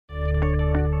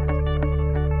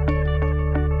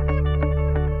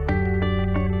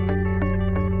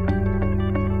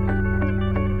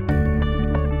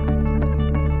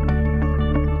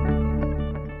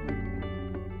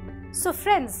So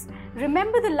friends,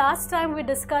 remember the last time we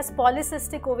discussed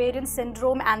polycystic ovarian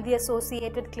syndrome and the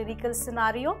associated clinical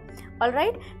scenario?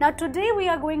 Alright, now today we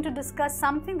are going to discuss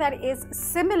something that is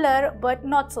similar but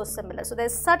not so similar. So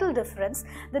there's subtle difference.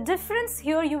 The difference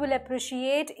here you will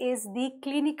appreciate is the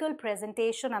clinical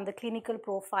presentation and the clinical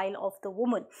profile of the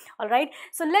woman. Alright,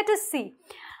 so let us see.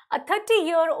 A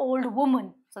 30-year-old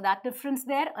woman, so that difference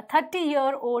there, a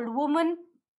 30-year-old woman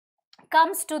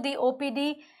comes to the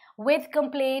OPD with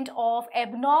complaint of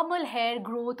abnormal hair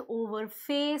growth over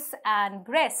face and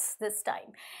breasts this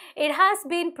time. It has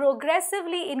been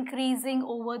progressively increasing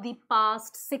over the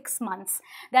past 6 months,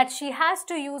 that she has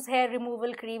to use hair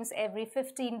removal creams every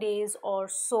 15 days or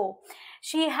so.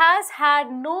 She has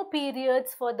had no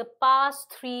periods for the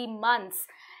past 3 months.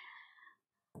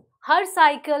 Her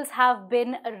cycles have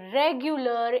been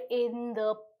regular in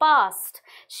the past.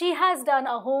 She has done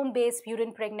a home-based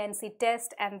urine pregnancy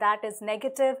test and that is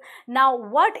negative. Now,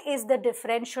 what is the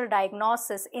differential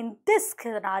diagnosis in this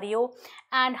scenario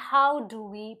and how do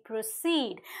we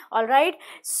proceed? Alright,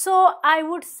 so I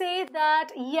would say that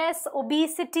yes,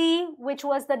 obesity, which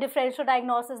was the differential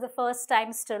diagnosis the first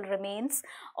time, still remains.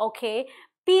 Okay,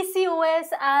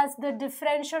 PCOS as the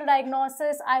differential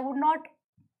diagnosis, I would not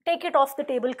take it off the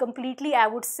table completely. I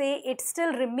would say it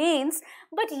still remains,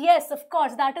 but yes, of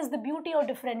course, that is the beauty of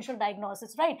differential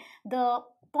diagnosis, right? The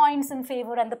points in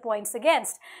favor and the points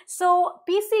against. So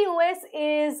PCOS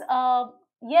is,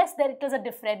 yes, there it is a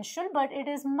differential, but it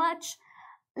is much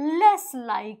less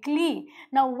likely.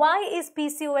 Now, why is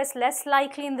PCOS less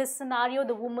likely in this scenario?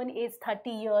 The woman is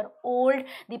 30-year-old.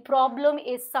 The problem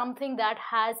is something that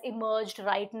has emerged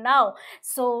right now.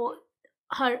 So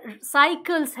her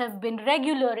cycles have been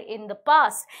regular in the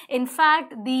past. In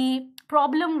fact, the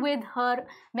problem with her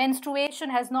menstruation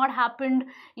has not happened,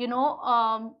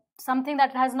 something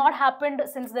that has not happened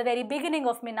since the very beginning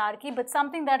of menarche, but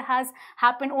something that has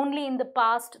happened only in the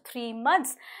past 3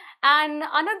 months. And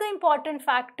another important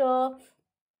factor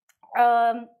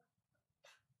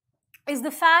is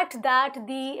the fact that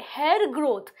the hair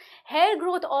growth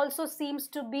also seems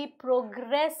to be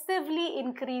progressively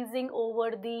increasing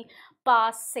over the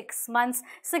past 6 months,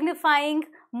 signifying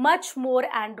much more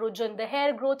androgen. The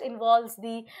hair growth involves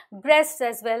the breasts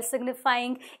as well,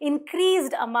 signifying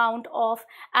increased amount of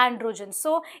androgen.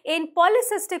 So in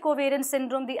polycystic ovarian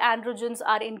syndrome, the androgens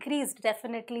are increased,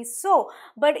 definitely so,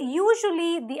 but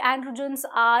usually the androgens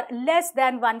are less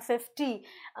than 150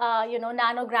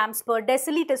 nanograms per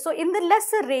deciliter. So in the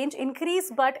lesser range, increase,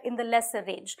 but in the lesser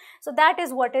range. So that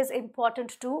is what is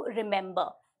important to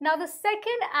remember. Now, the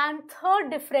second and third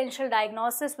differential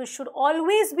diagnosis, which should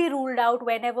always be ruled out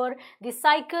whenever the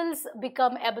cycles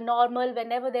become abnormal,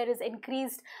 whenever there is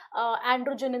increased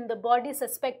androgen in the body,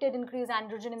 suspected increased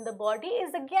androgen in the body,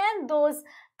 is again those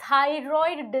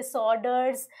thyroid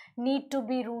disorders need to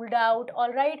be ruled out.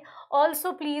 All right.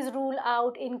 Also, please rule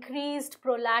out increased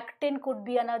prolactin, could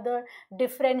be another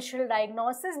differential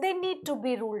diagnosis. They need to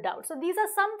be ruled out. So these are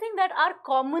something that are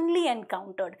commonly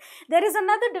encountered. There is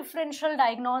another differential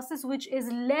diagnosis which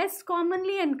is less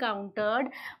commonly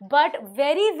encountered but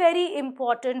very, very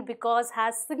important because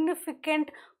has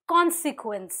significant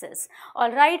consequences.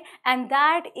 All right. And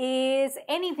that is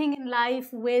anything in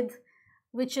life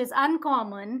which is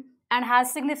uncommon and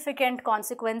has significant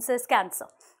consequences, cancer,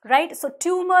 right? So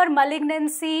tumor,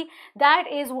 malignancy, that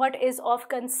is what is of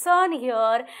concern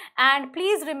here. And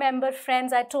please remember,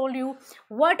 friends, I told you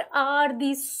what are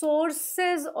the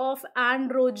sources of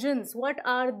androgens. What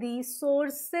are the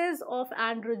sources of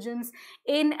androgens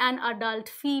in an adult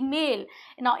female?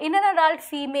 Now, in an adult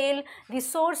female, the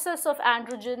sources of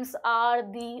androgens are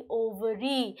the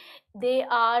ovary, they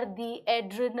are the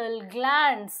adrenal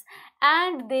glands,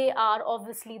 and they are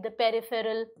obviously the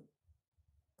peripheral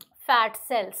fat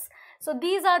cells. So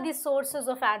these are the sources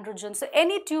of androgen. So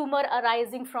any tumor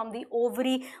arising from the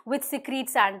ovary which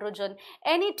secretes androgen,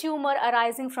 any tumor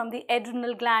arising from the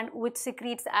adrenal gland which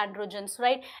secretes androgens,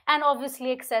 right? And obviously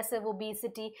excessive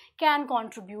obesity can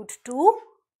contribute to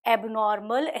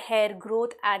abnormal hair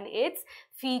growth and its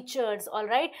features. All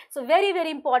right, so very,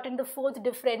 very important. The fourth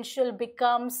differential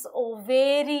becomes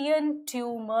ovarian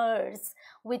tumors,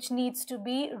 which needs to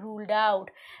be ruled out.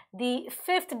 The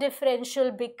fifth differential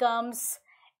becomes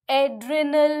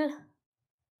adrenal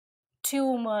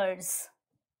tumors.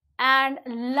 And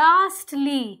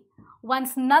lastly,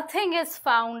 once nothing is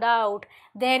found out,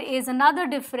 there is another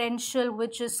differential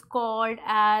which is called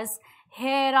as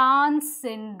Hirsutism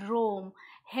syndrome.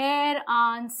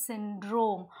 Hirsutism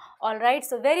syndrome. All right,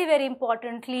 so very, very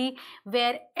importantly,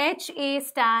 where HA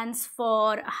stands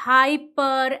for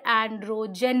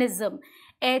hyperandrogenism.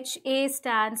 HA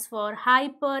stands for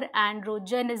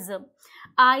hyperandrogenism.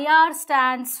 IR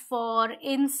stands for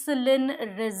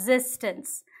insulin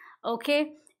resistance,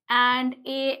 okay, and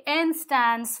AN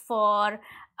stands for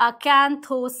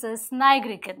acanthosis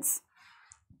nigricans.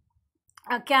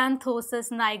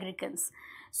 Acanthosis nigricans.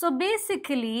 So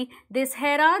basically, this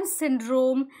Heron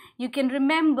syndrome, you can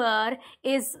remember,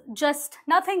 is just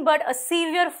nothing but a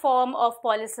severe form of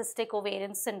polycystic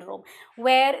ovarian syndrome,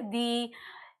 where the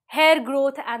hair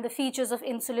growth and the features of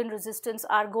insulin resistance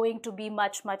are going to be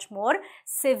much more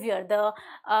severe. The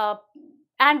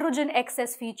androgen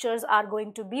excess features are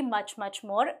going to be much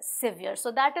more severe.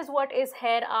 So that is what is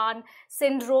Heron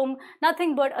syndrome,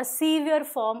 nothing but a severe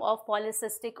form of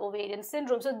polycystic ovarian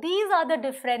syndrome. So these are the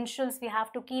differentials we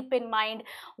have to keep in mind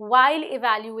while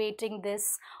evaluating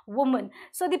this woman.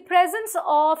 So the presence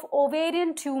of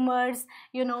ovarian tumors,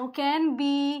 you know, can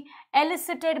be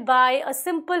elicited by a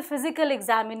simple physical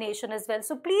examination as well.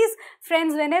 So please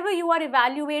friends, whenever you are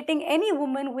evaluating any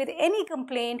woman with any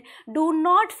complaint, do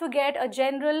not forget a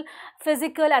general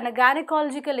physical and a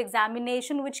gynecological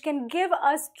examination, which can give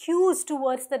us cues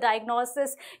towards the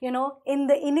diagnosis, you know, in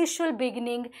the initial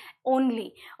beginning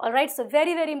only. All right, so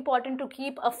very important to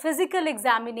keep a physical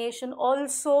examination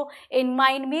also in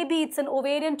mind. Maybe it's an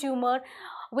ovarian tumor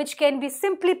which can be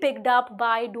simply picked up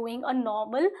by doing a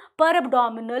normal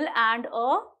per-abdominal and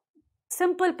a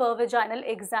simple per-vaginal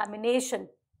examination.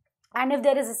 And if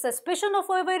there is a suspicion of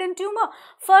ovarian tumor,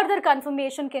 further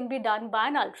confirmation can be done by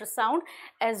an ultrasound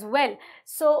as well.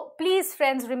 So please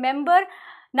friends, remember,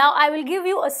 now I will give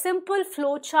you a simple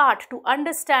flow chart to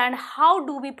understand how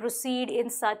do we proceed in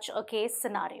such a case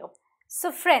scenario.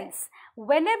 So friends,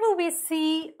 whenever we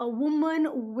see a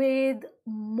woman with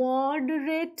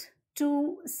moderate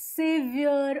to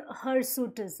severe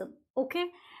hirsutism,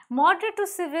 okay, moderate to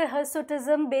severe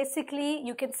hirsutism, basically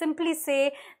you can simply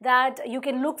say that you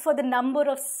can look for the number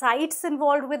of sites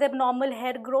involved with abnormal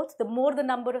hair growth. The more the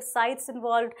number of sites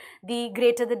involved, the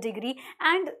greater the degree.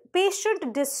 And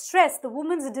patient distress, the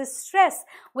woman's distress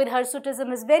with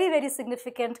hirsutism is very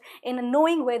significant in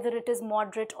knowing whether it is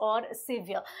moderate or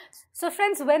severe. So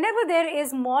friends, whenever there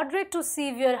is moderate to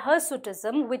severe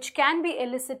hirsutism, which can be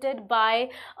elicited by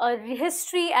a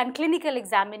history and clinical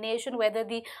examination, whether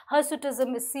the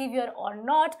hirsutism is severe or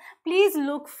not, please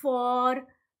look for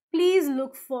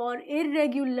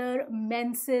irregular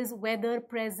menses, whether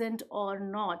present or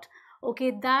not.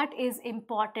 Okay, that is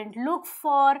important. Look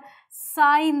for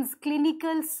signs,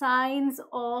 clinical signs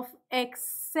of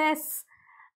excess.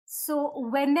 So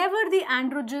whenever the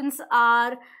androgens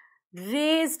are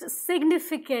raised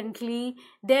significantly,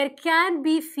 there can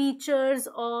be features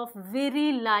of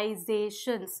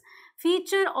virilizations.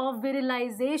 Feature of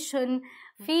virilization,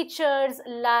 features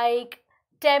like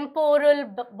temporal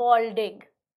balding,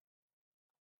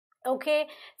 okay,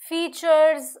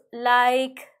 features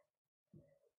like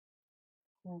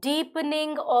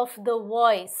deepening of the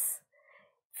voice,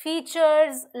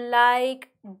 features like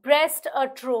breast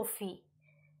atrophy,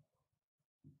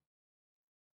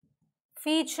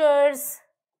 features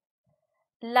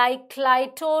like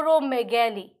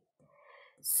clitoromegaly.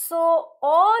 So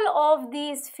all of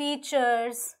these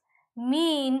features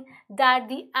mean that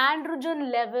the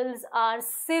androgen levels are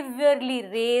severely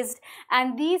raised,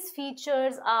 and these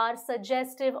features are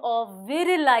suggestive of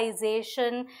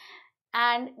virilization.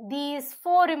 And these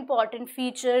four important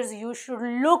features you should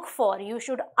look for, you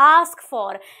should ask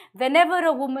for whenever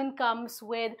a woman comes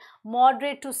with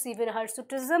moderate to severe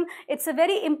hirsutism. It's a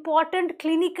very important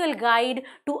clinical guide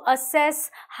to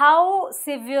assess how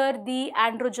severe the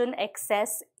androgen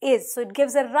excess is. So it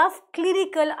gives a rough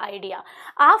clinical idea.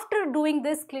 After doing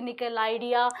this clinical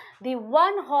idea, the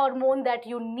one hormone that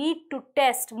you need to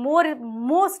test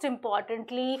most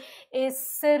importantly is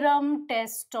serum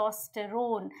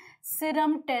testosterone.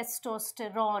 Serum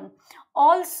testosterone.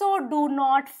 Also, do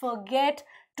not forget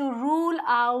to rule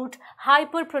out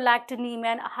hyperprolactinemia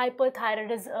and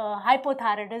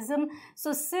hypothyroidism.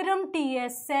 So serum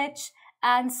TSH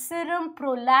and serum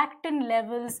prolactin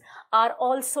levels are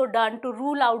also done to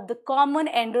rule out the common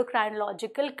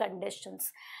endocrinological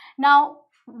conditions. Now,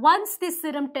 once the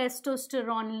serum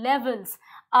testosterone levels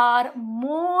are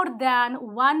more than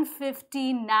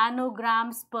 150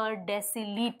 nanograms per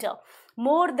deciliter,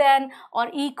 more than or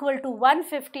equal to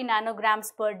 150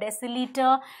 nanograms per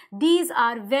deciliter, these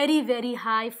are very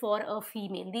high for a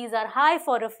female. These are high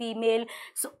for a female.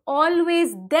 So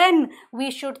always then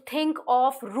we should think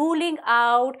of ruling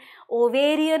out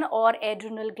ovarian or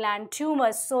adrenal gland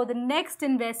tumors. So the next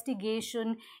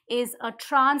investigation is a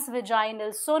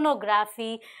transvaginal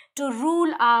sonography to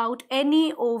rule out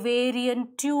any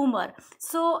ovarian tumor.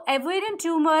 So ovarian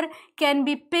tumor can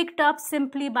be picked up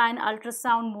simply by an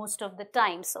ultrasound most of the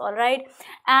times, all right.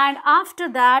 And after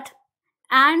that,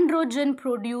 androgen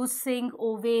producing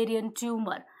ovarian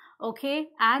tumor. Okay,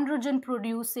 androgen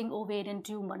producing ovarian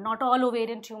tumor. Not all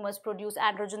ovarian tumors produce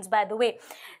androgens, by the way.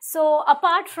 So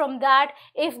apart from that,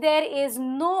 if there is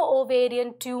no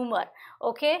ovarian tumor,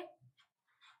 okay,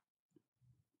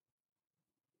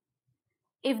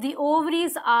 if the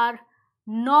ovaries are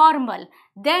normal,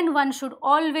 then one should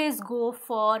always go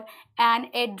for an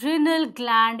adrenal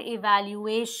gland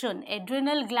evaluation.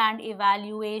 Adrenal gland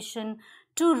evaluation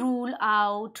to rule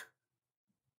out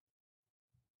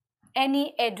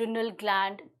any adrenal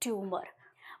gland tumor.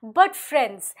 But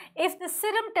friends, if the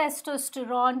serum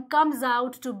testosterone comes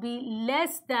out to be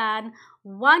less than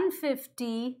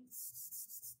 150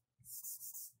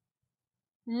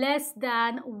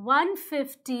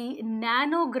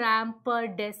 nanogram per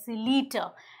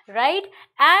deciliter, right?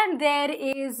 And there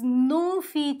is no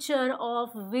feature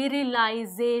of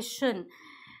virilization,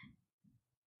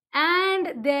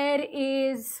 and there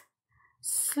is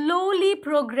slowly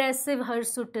progressive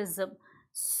hirsutism,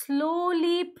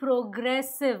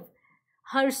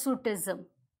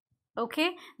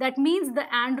 okay, that means the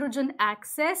androgen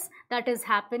excess that is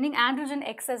happening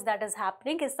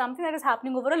is something that is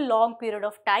happening over a long period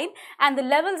of time, and the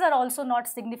levels are also not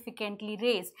significantly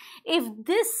raised. If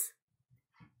this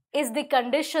is the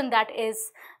condition that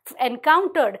is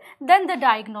encountered, then the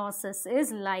diagnosis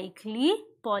is likely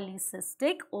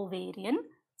polycystic ovarian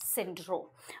syndrome.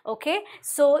 Okay,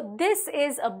 so this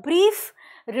is a brief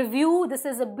review, this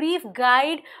is a brief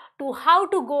guide to how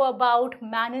to go about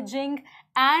managing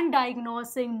and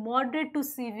diagnosing moderate to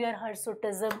severe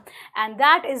hirsutism, and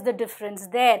that is the difference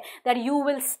there, that you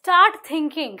will start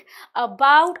thinking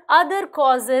about other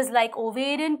causes like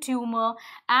ovarian tumor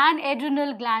and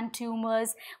adrenal gland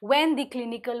tumors when the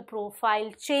clinical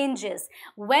profile changes,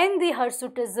 when the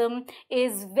hirsutism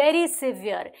is very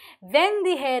severe, when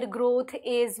the hair growth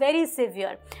is very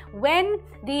severe, when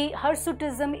the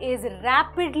hirsutism is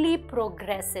rapidly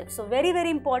progressive. So very, very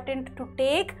important to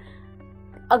take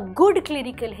a good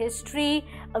clinical history,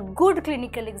 a good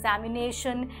clinical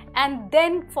examination, and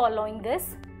then following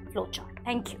this flowchart.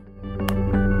 Thank you.